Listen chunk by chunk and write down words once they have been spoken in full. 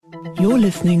You're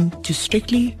listening to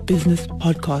Strictly Business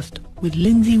Podcast with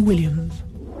Lindsay Williams.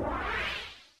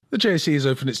 The JSE has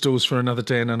opened its doors for another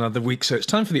day and another week, so it's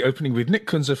time for the opening with Nick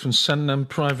Kunze from Sanlam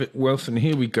Private Wealth. And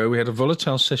here we go. We had a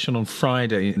volatile session on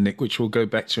Friday, Nick, which we'll go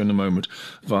back to in a moment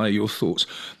via your thoughts.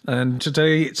 And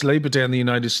today it's Labour Day in the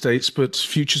United States, but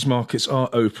futures markets are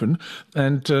open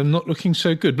and not looking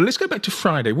so good. But let's go back to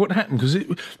Friday. What happened? Because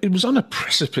it was on a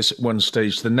precipice at one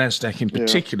stage, the NASDAQ in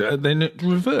particular, and then it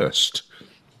reversed.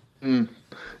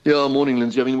 Yeah, morning,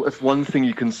 Lindsay. I mean, if one thing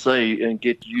you can say and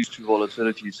get used to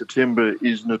volatility, September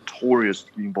is notorious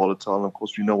for being volatile, and of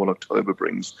course we know what October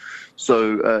brings.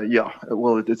 So,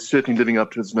 it's certainly living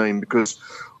up to its name, because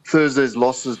Thursday's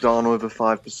losses down over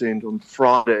 5%. On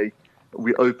Friday,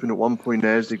 we opened at one point,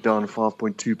 NASDAQ down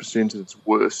 5.2% at its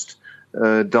worst.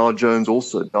 Dow Jones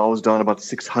also. Dow was down about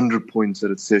 600 points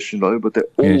at its session low, but they're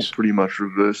all pretty much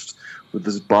reversed with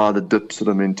this buy the dip sort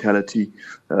of mentality.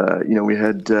 We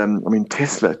had,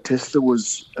 Tesla. Tesla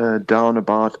was down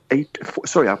about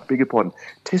Tesla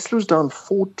was down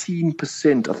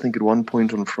 14%, I think, at one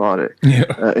point on Friday,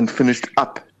 and finished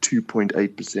up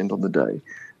 2.8% on the day.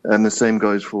 And the same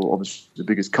goes for, obviously, the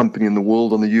biggest company in the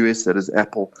world on the US, that is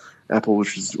Apple. Apple,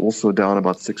 which is also down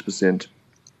about 6%.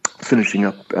 Finishing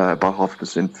up by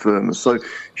 0.5% firmer. So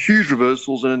huge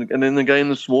reversals. And then again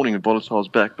this morning, volatile's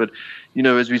back. But,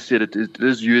 as we said, it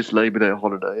is US Labour Day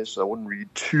holiday, so I wouldn't read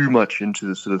too much into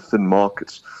the sort of thin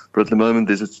markets. But at the moment,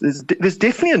 there's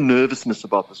definitely a nervousness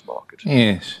about this market.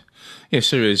 Yes,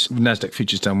 there is. NASDAQ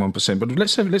futures down 1%. But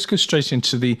let's go straight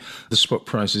into the spot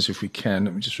prices if we can.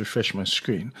 Let me just refresh my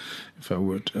screen, if I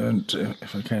would, and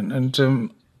if I can.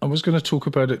 And I was going to talk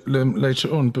about it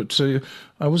later on, but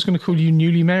I was going to call you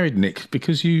newly married, Nick,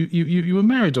 because you were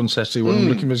married on Saturday. When I'm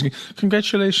looking at it.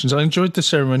 Congratulations! I enjoyed the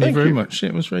ceremony very much.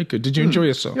 It was very good. Did you enjoy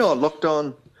yourself? Yeah,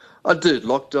 lockdown. I did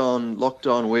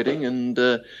lockdown wedding, and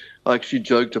I actually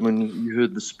joked. I mean, you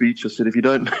heard the speech. I said, if you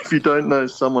don't know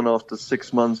someone after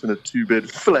 6 months in a 2-bed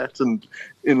flat and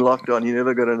in lockdown, you're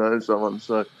never going to know someone.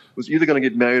 So it was either going to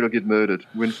get married or get murdered.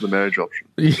 Went for the marriage option.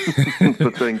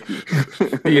 But thank you.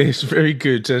 Yes, very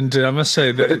good. And I must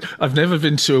say that I've never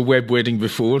been to a web wedding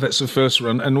before. That's the first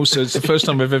one. And also it's the first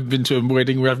time I've ever been to a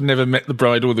wedding where I've never met the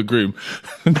bride or the groom.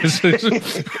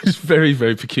 It's very,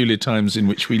 very peculiar times in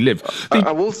which we live.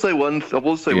 I will say one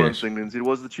thing, Lindsay. It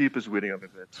was the cheapest wedding I've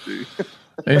ever had to do.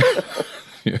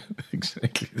 Yeah,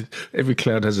 exactly. Every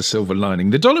cloud has a silver lining.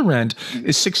 The dollar rand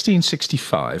is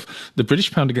 16.65. The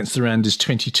British pound against the rand is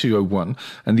 22.01,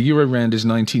 and the euro rand is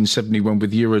 19.71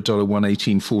 with euro dollar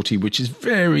 1.1840, which is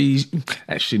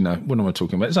actually no. What am I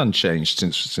talking about? It's unchanged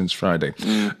since Friday.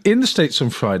 In the States on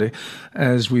Friday,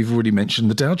 as we've already mentioned,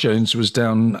 the Dow Jones was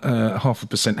down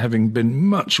 0.5%, having been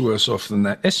much worse off than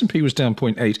that. S&P was down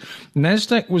 0.8.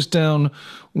 NASDAQ was down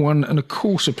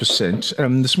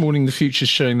 1.25%. This morning, the futures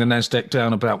showing the NASDAQ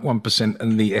down about 1%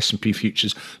 and the S&P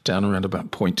futures down around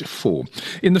about 0.4.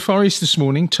 In the Far East this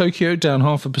morning, Tokyo down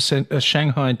 0.5%,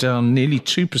 Shanghai down nearly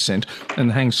 2%,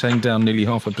 and Hang Seng down nearly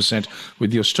 0.5%,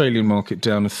 with the Australian market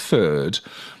down 1/3.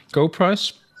 Gold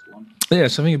price?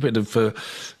 Yes, having a bit of a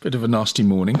nasty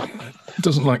morning.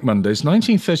 Doesn't like Mondays.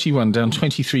 1931 down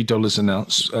 $23 an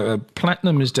ounce.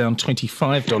 Platinum is down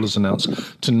 $25 an ounce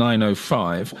to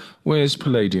 905. Where's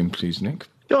palladium, please, Nick?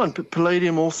 Yeah, and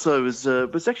palladium also is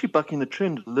it's actually bucking the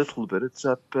trend a little bit. It's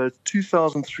up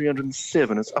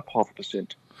 2,307. It's up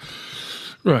 0.5%.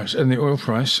 Right, and the oil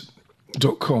price.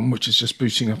 .com, which is just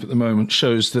booting up at the moment,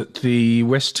 shows that the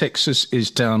West Texas is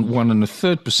down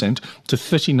 1.33% to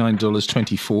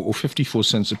 $39.24 or 54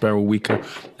 cents a barrel weaker,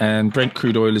 and Brent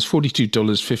crude oil is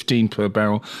 $42.15 per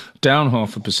barrel, down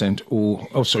 $0.5%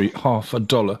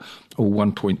 $0.5 or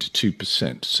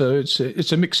 1.2%. So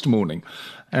it's a mixed morning.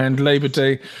 And Labour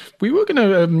Day, we were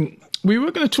going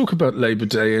to talk about Labour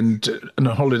Day and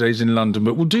holidays in London,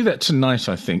 but we'll do that tonight,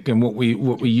 I think, and what we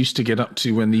used to get up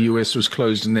to when the US was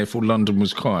closed and therefore London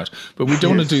was quiet. But we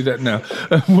don't want to do that now.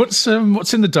 What's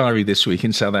in the diary this week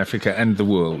in South Africa and the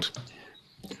world?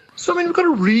 So, I mean, we've got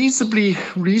a reasonably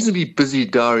busy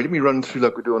diary. Let me run through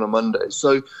like we do on a Monday.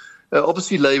 So,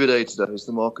 obviously, Labour Day today, so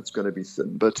the market's going to be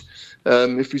thin. But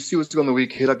if we see what's going on the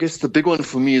week ahead, I guess the big one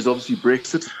for me is obviously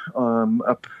Brexit,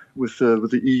 up with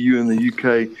the EU and the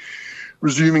UK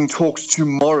resuming talks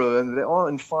tomorrow, and they are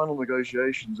in final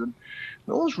negotiations, and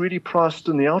no one's really priced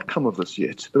in the outcome of this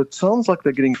yet, but it sounds like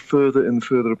they're getting further and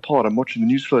further apart. I'm watching the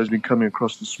news flow has been coming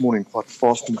across this morning quite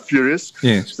fast and furious.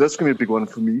 Yes. So that's going to be a big one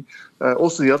for me.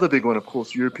 Also, the other big one, of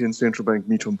course, European Central Bank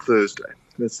meet on Thursday.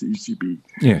 That's the ECB.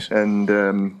 Yes. And,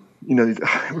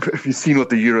 if you've seen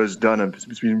what the euro's done, it's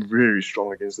been very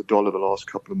strong against the dollar the last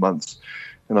couple of months,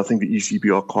 and I think the ECB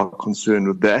are quite concerned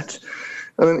with that.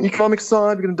 And on the economic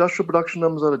side, we've got industrial production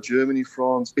numbers out of Germany,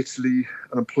 France, Italy,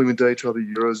 unemployment data out of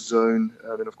the Eurozone,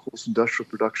 and then, of course, industrial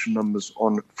production numbers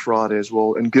on Friday as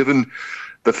well. And given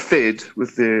the Fed,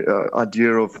 with their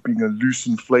idea of being a loose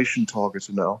inflation target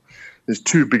now, there's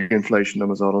two big inflation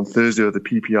numbers out. On Thursday are the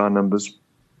PPI numbers,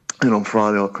 and on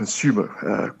Friday are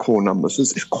consumer core numbers. So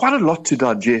it's quite a lot to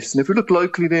digest. And if we look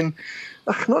locally, then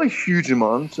not a huge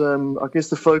amount. I guess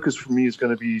the focus for me is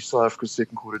going to be South Africa's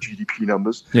second quarter GDP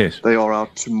numbers. Yes. They are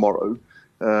out tomorrow.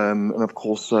 And of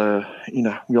course,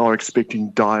 we are expecting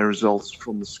dire results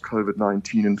from this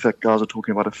COVID-19. In fact, guys are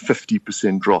talking about a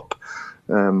 50% drop.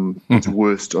 It's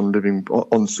worst on living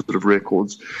on sort of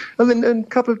records. And then a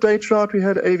couple of dates out, we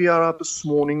had AVR out this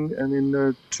morning, and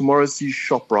then tomorrow sees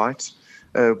ShopRite.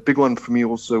 Big one for me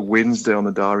also Wednesday on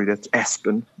the diary, that's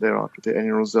Aspen. They're out with their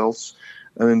annual results.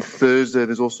 And then Thursday,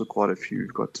 there's also quite a few.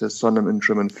 We've got Sanlam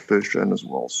Interim and FirstRand as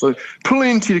well. So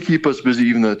plenty to keep us busy,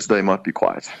 even though today might be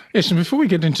quiet. Yes, and before we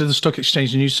get into the Stock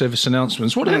Exchange News Service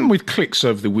announcements, what happened with clicks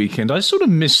over the weekend? I sort of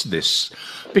missed this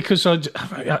because I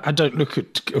don't look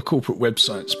at corporate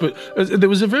websites, but there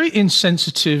was a very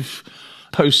insensitive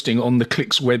posting on the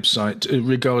Clicks website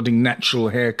regarding natural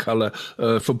hair colour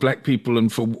for black people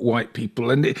and for white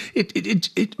people, and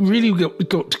it really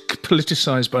got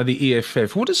politicised by the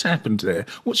EFF. What has happened there?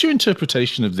 What's your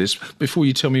interpretation of this before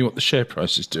you tell me what the share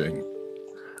price is doing?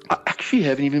 I actually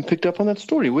haven't even picked up on that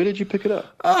story. Where did you pick it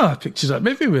up? I picked it up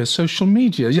everywhere, social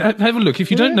media. Yeah, have a look.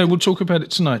 If you don't know, we'll talk about it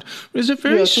tonight. It's a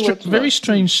very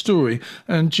strange story,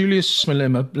 and Julius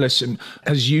Malema, bless him,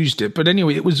 has used it. But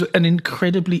anyway, it was an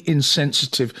incredibly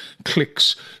insensitive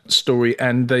Clicks story,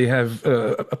 and they have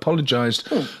apologised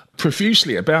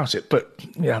profusely about it. But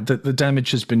yeah, the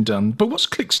damage has been done. But what's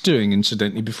Clicks doing,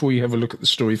 incidentally, before you have a look at the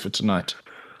story for tonight?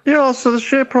 Yeah, so the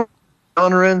share price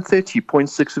down around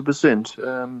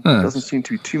 30.6%. Doesn't seem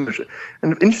to be too much.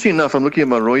 And interesting enough, I'm looking at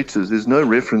my Reuters. There's no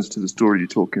reference to the story you're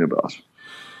talking about.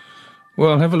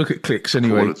 Well, have a look at Clicks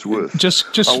anyway. For what it's worth.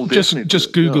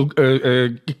 Just Google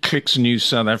Clicks News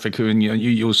South Africa, and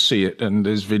you'll see it. And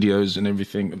there's videos and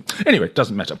everything. Anyway, it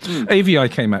doesn't matter. AVI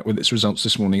came out with its results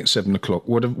this morning at 7:00.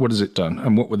 What has it done,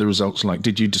 and what were the results like?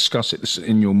 Did you discuss it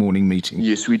in your morning meeting?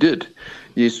 Yes, we did.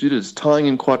 It's tying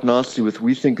in quite nicely with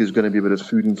we think is going to be a bit of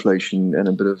food inflation and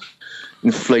a bit of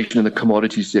inflation in the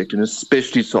commodity sector, and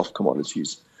especially soft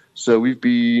commodities. So we've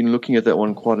been looking at that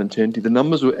one quite intently. The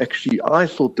numbers were actually, I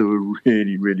thought they were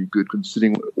really, really good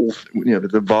considering the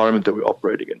environment that we're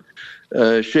operating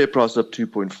in. Share price up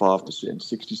 2.5%,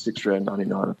 66 Rand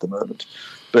 99 at the moment.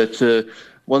 But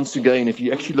once again, if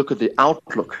you actually look at the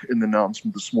outlook in the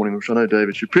announcement this morning, which I know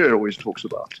David Shapiro always talks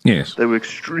about, yes, they were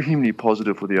extremely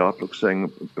positive for the outlook,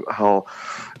 saying how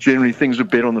generally things were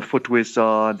better on the footwear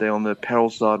side, on the apparel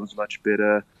side was much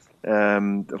better.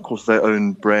 Of course, they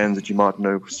own brands that you might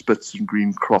know, Spitz and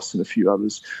Green Cross and a few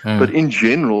others. But in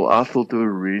general, I thought they were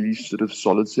a really sort of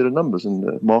solid set of numbers, and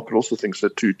the market also thinks so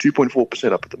too.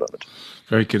 2.4% up at the moment.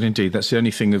 Very good indeed. That's the only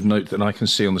thing of note that I can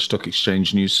see on the Stock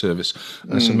Exchange News Service.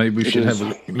 So maybe we should have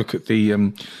a look at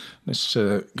the... let's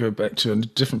go back to a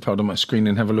different part of my screen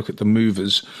and have a look at the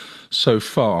movers so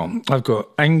far. I've got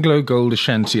Anglo Gold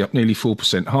Ashanti up nearly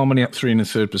 4%, Harmony up 3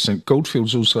 1/3%,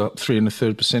 Goldfields also up 3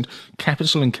 1/3%,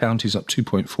 Capital and Counties up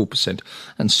 2.4%,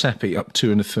 and Sappi up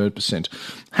 2 1/3%.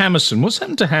 Hammerson, what's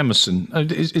happened to Hammerson?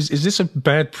 Is this a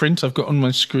bad print I've got on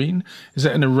my screen? Is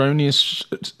that an erroneous?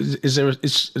 Is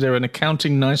there an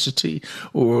accounting nicety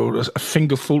or a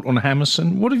finger fault on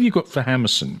Hammerson? What have you got for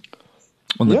Hammerson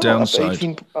on the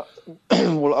downside?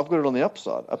 Well, I've got it on the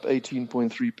upside, up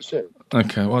 18.3%.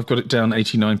 Okay, well, I've got it down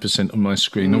 89% on my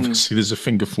screen. Obviously, there's a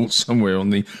finger fault somewhere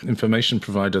on the information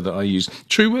provider that I use.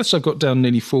 Truworths, I've got down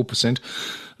nearly 4%.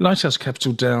 Lighthouse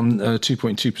Capital down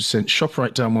 2.2%,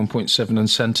 ShopRite down 1.7%, and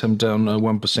Santam down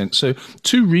 1%. So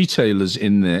two retailers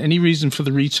in there. Any reason for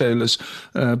the retailers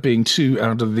being 2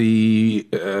 out of the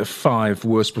 5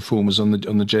 worst performers on the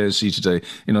JSE today?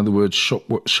 In other words,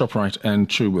 ShopRite and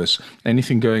Truworths.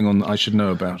 Anything going on that I should know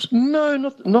about? No,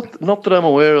 not that I'm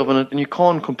aware of, and you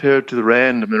can't compare it to the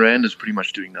Rand. I mean, the Rand is pretty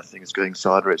much doing nothing; it's going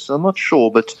sideways. So I'm not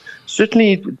sure, but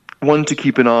certainly one to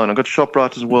keep an eye on. I've got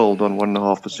ShopRite as well, down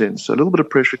 1.5%. So a little bit of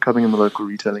pressure coming in the local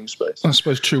retailing space. I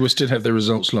suppose Truworths did have their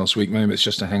results last week. Maybe it's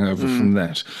just a hangover from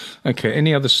that. Okay,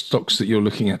 any other stocks that you're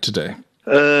looking at today?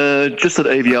 Just that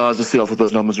AVRs, I see off with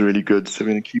those numbers are really good, so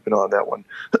we're going to keep an eye on that one.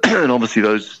 And obviously,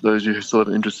 those who are sort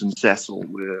of interested in Sasol,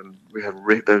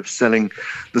 they're selling.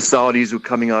 The Saudis were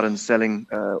coming out and selling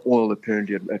oil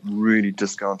apparently at really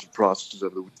discounted prices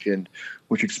over the weekend,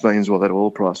 which explains why that oil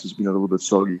price has been a little bit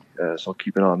soggy. So I'll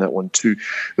keep an eye on that one too.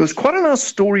 There was quite a nice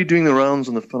story doing the rounds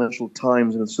on the Financial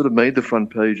Times, and it sort of made the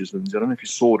front pages. Lindsay, I don't know if you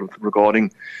saw it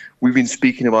regarding. We've been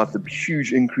speaking about the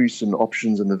huge increase in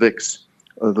options in the VIX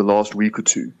over the last week or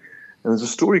two. And there's a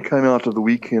story came out of the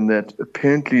weekend that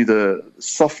apparently the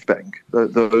SoftBank,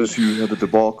 those who had the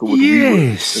debacle with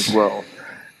WeWork as well,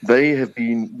 they have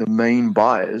been the main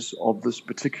buyers of this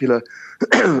particular,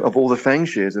 of all the FANG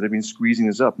shares that have been squeezing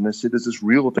us up. And they said there's this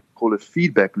real thing called a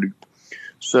feedback loop.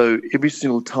 So every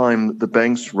single time the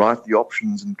banks write the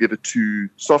options and give it to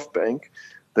SoftBank,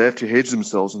 they have to hedge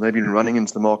themselves, and they've been running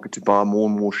into the market to buy more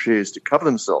and more shares to cover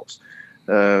themselves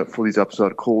for these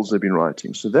upside calls they've been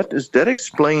writing. So that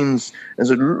explains.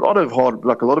 There's a lot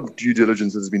of due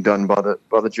diligence that has been done by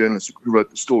the journalist who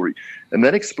wrote the story, and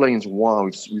that explains why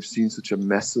we've seen such a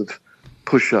massive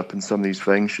push up in some of these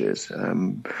FANG shares.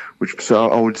 So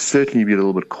I would certainly be a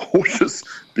little bit cautious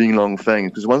being long FANG,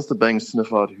 because once the banks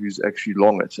sniff out who's actually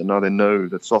long it, and now they know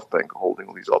that SoftBank are holding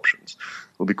all these options,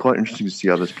 it'll be quite interesting to see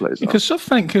how this plays out. Because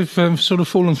SoftBank have sort of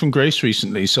fallen from grace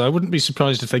recently, so I wouldn't be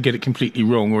surprised if they get it completely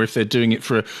wrong, or if they're doing it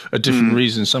for a different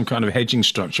reason, some kind of hedging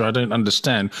structure. I don't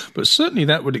understand. But certainly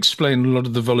that would explain a lot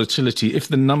of the volatility if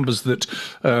the numbers that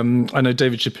I know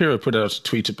David Shapiro put out a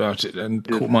tweet about it and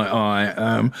caught my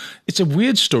eye. It's a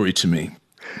weird story to me.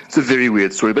 It's a very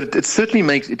weird story, but it certainly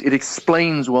makes it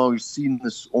explains why we've seen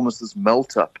this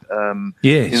melt up in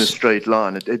a straight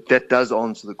line. That does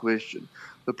answer the question.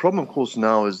 The problem, of course,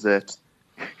 now is that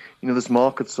these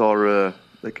markets are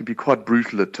they can be quite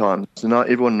brutal at times. So now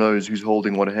everyone knows who's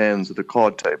holding what hands at the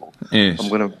card table. Yes. I'm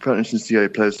going to see how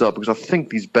it plays out, because I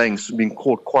think these banks have been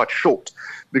caught quite short.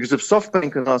 Because if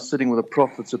SoftBank are now sitting with a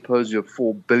profit supposedly of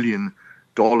 $4 billion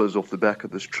off the back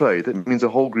of this trade, that means a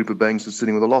whole group of banks are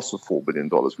sitting with a loss of $4 billion,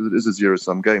 because it is a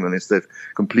zero-sum game unless they've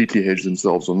completely hedged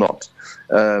themselves or not.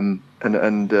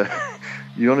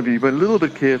 You want to be a little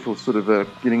bit careful, sort of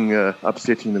getting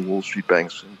upsetting the Wall Street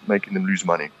banks and making them lose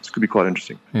money. This could be quite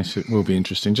interesting. Yes, it will be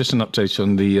interesting. Just an update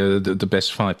on the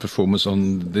best 5 performers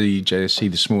on the JSE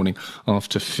this morning.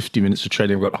 After 50 minutes of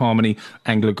trading, we've got Harmony,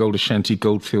 Anglo Gold Ashanti,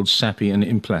 Goldfields, Sappi and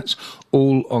Implats,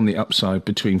 all on the upside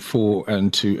between 4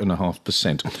 and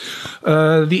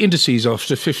 2.5%. The indices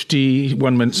after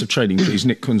 51 minutes of trading, please.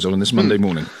 Nick Kunze on this Monday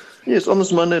morning. Yes, on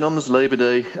this Monday and on this Labour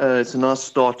Day, it's a nice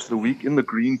start to the week. In the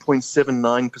green,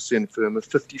 0.79% firm at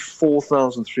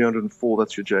 54,304.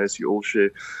 That's your JSE All Share.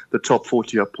 The top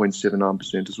 40 up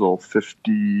 0.79% as well.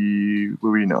 50, where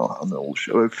are we now on the All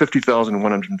Share?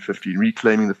 50,150,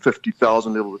 reclaiming the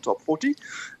 50,000 level of the top 40.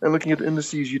 And looking at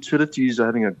indices, utilities are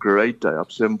having a great day, up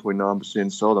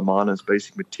 7.9%. So the miners,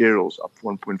 basic materials, up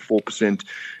 1.4%.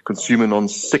 Consumer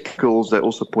non-cyclicals, they're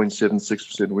also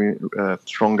 0.76%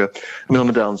 stronger. And on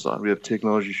the downside, we have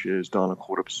technology shares down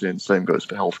 0.25%. Same goes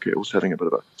for healthcare. Also having a bit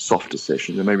of a softer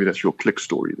session. And maybe that's your click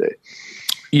story there.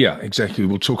 Yeah, exactly.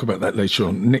 We'll talk about that later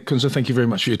on. Nick Kunze, thank you very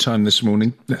much for your time this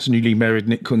morning. That's newly married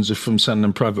Nick Kunze from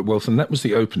Sanlam Private Wealth, and that was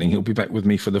the opening. He'll be back with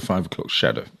me for the 5 o'clock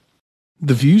shadow.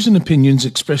 The views and opinions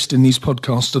expressed in these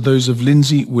podcasts are those of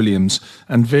Lindsay Williams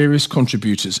and various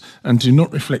contributors and do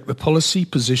not reflect the policy,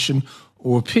 position,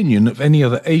 or opinion of any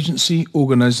other agency,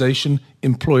 organisation,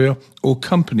 employer or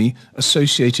company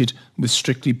associated with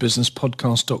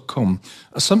strictlybusinesspodcast.com.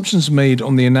 Assumptions made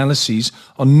on the analyses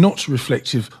are not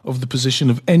reflective of the position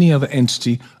of any other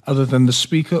entity other than the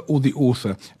speaker or the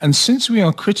author. And since we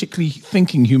are critically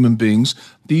thinking human beings,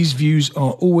 these views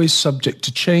are always subject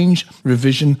to change,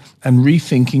 revision and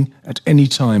rethinking at any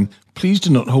time. Please do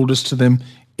not hold us to them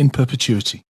in perpetuity.